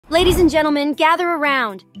Ladies and gentlemen, gather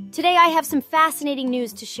around. Today I have some fascinating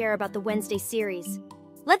news to share about the Wednesday series.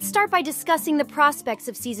 Let's start by discussing the prospects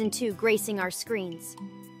of Season 2 gracing our screens.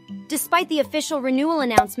 Despite the official renewal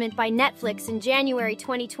announcement by Netflix in January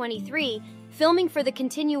 2023, filming for the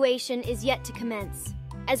continuation is yet to commence.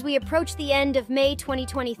 As we approach the end of May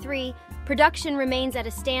 2023, production remains at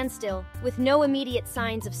a standstill, with no immediate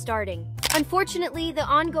signs of starting. Unfortunately, the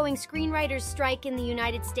ongoing screenwriters' strike in the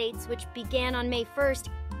United States, which began on May 1st,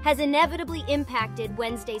 has inevitably impacted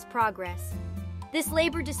Wednesday's progress. This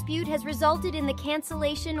labor dispute has resulted in the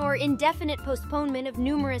cancellation or indefinite postponement of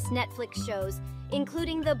numerous Netflix shows,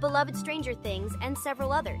 including the beloved Stranger Things and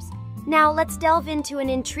several others. Now, let's delve into an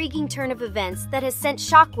intriguing turn of events that has sent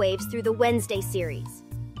shockwaves through the Wednesday series.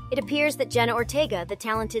 It appears that Jenna Ortega, the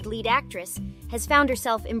talented lead actress, has found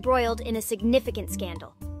herself embroiled in a significant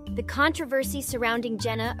scandal. The controversy surrounding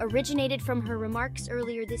Jenna originated from her remarks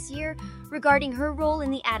earlier this year regarding her role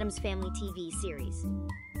in the Addams Family TV series.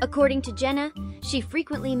 According to Jenna, she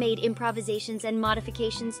frequently made improvisations and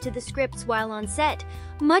modifications to the scripts while on set,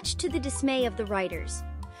 much to the dismay of the writers.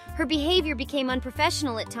 Her behavior became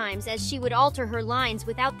unprofessional at times as she would alter her lines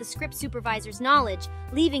without the script supervisor's knowledge,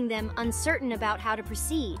 leaving them uncertain about how to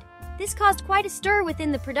proceed. This caused quite a stir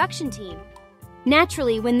within the production team.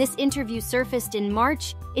 Naturally, when this interview surfaced in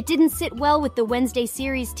March, it didn't sit well with the Wednesday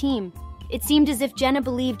series team. It seemed as if Jenna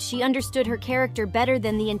believed she understood her character better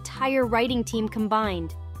than the entire writing team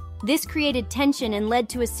combined. This created tension and led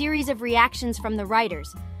to a series of reactions from the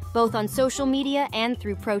writers, both on social media and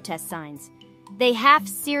through protest signs. They half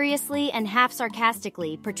seriously and half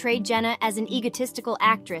sarcastically portrayed Jenna as an egotistical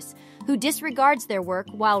actress who disregards their work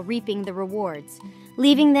while reaping the rewards,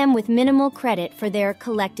 leaving them with minimal credit for their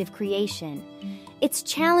collective creation. It's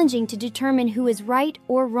challenging to determine who is right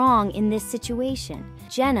or wrong in this situation.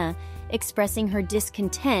 Jenna, expressing her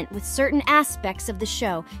discontent with certain aspects of the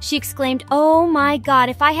show, she exclaimed, "Oh my God,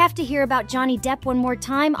 if I have to hear about Johnny Depp one more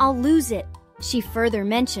time, I'll lose it." She further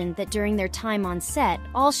mentioned that during their time on set,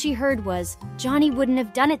 all she heard was, "Johnny wouldn't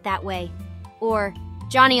have done it that way," or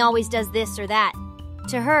 "Johnny always does this or that."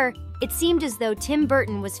 To her, it seemed as though Tim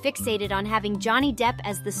Burton was fixated on having Johnny Depp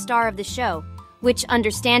as the star of the show, which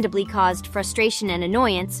understandably caused frustration and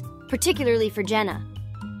annoyance, particularly for Jenna.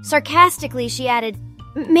 Sarcastically, she added,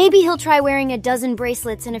 "Maybe he'll try wearing a dozen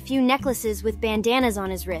bracelets and a few necklaces with bandanas on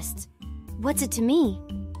his wrists. What's it to me?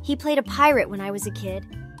 He played a pirate when I was a kid.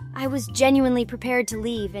 I was genuinely prepared to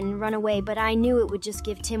leave and run away, but I knew it would just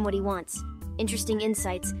give Tim what he wants." Interesting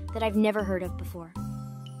insights that I've never heard of before.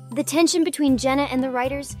 The tension between Jenna and the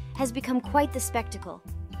writers has become quite the spectacle,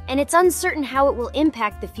 and it's uncertain how it will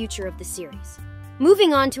impact the future of the series.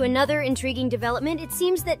 Moving on to another intriguing development, it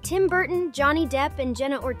seems that Tim Burton, Johnny Depp, and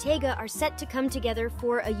Jenna Ortega are set to come together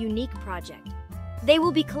for a unique project. They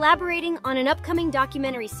will be collaborating on an upcoming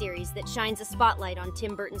documentary series that shines a spotlight on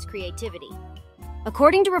Tim Burton's creativity.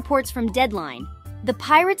 According to reports from Deadline, the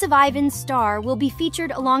Pirates of Ivan's star will be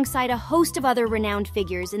featured alongside a host of other renowned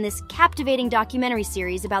figures in this captivating documentary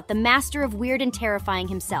series about the master of weird and terrifying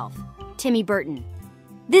himself, Timmy Burton.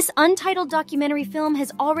 This untitled documentary film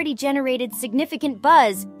has already generated significant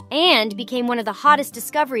buzz and became one of the hottest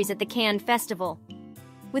discoveries at the Cannes Festival.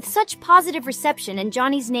 With such positive reception and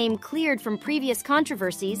Johnny's name cleared from previous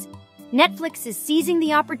controversies, Netflix is seizing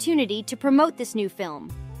the opportunity to promote this new film.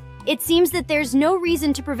 It seems that there's no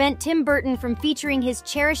reason to prevent Tim Burton from featuring his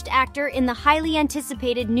cherished actor in the highly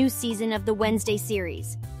anticipated new season of the Wednesday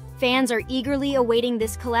series. Fans are eagerly awaiting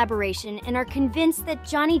this collaboration and are convinced that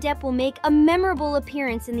Johnny Depp will make a memorable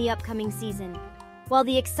appearance in the upcoming season. While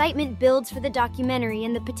the excitement builds for the documentary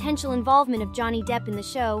and the potential involvement of Johnny Depp in the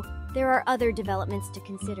show, there are other developments to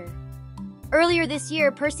consider. Earlier this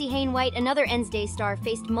year, Percy Hain-White, another Wednesday star,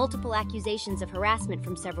 faced multiple accusations of harassment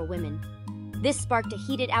from several women. This sparked a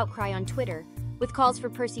heated outcry on Twitter, with calls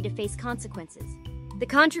for Percy to face consequences. The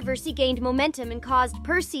controversy gained momentum and caused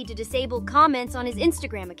Percy to disable comments on his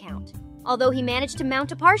Instagram account. Although he managed to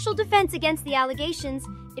mount a partial defense against the allegations,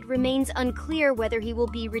 it remains unclear whether he will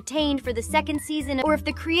be retained for the second season or if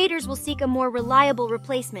the creators will seek a more reliable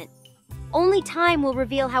replacement. Only time will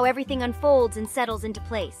reveal how everything unfolds and settles into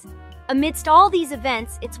place. Amidst all these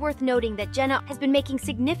events, it's worth noting that Jenna has been making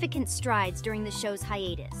significant strides during the show's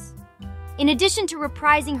hiatus. In addition to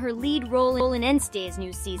reprising her lead role in Wednesday's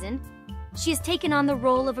new season, she has taken on the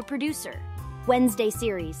role of a producer, Wednesday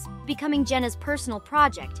series, becoming Jenna's personal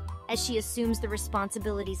project as she assumes the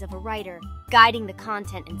responsibilities of a writer, guiding the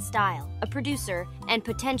content and style, a producer, and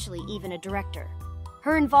potentially even a director.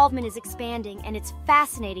 Her involvement is expanding, and it's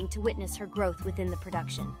fascinating to witness her growth within the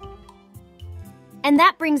production. And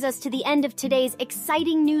that brings us to the end of today's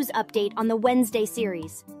exciting news update on the Wednesday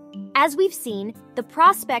series. As we've seen, the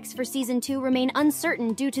prospects for Season 2 remain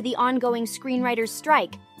uncertain due to the ongoing screenwriters'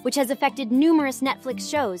 strike, which has affected numerous Netflix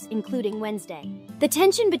shows, including Wednesday. The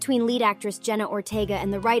tension between lead actress Jenna Ortega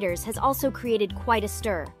and the writers has also created quite a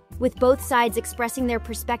stir, with both sides expressing their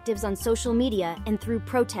perspectives on social media and through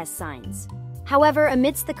protest signs. However,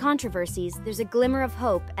 amidst the controversies, there's a glimmer of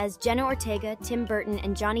hope as Jenna Ortega, Tim Burton,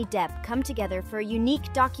 and Johnny Depp come together for a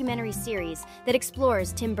unique documentary series that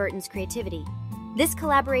explores Tim Burton's creativity. This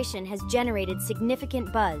collaboration has generated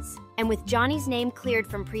significant buzz, and with Johnny's name cleared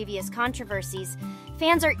from previous controversies,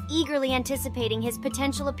 fans are eagerly anticipating his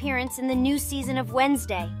potential appearance in the new season of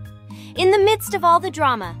Wednesday. In the midst of all the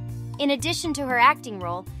drama, in addition to her acting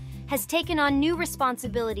role, has taken on new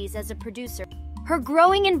responsibilities as a producer. Her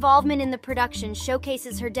growing involvement in the production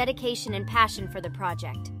showcases her dedication and passion for the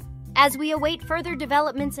project. As we await further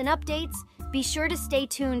developments and updates, be sure to stay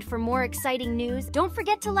tuned for more exciting news. Don't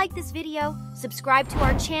forget to like this video, subscribe to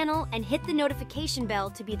our channel, and hit the notification bell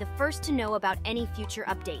to be the first to know about any future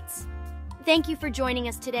updates. Thank you for joining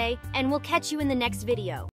us today, and we'll catch you in the next video.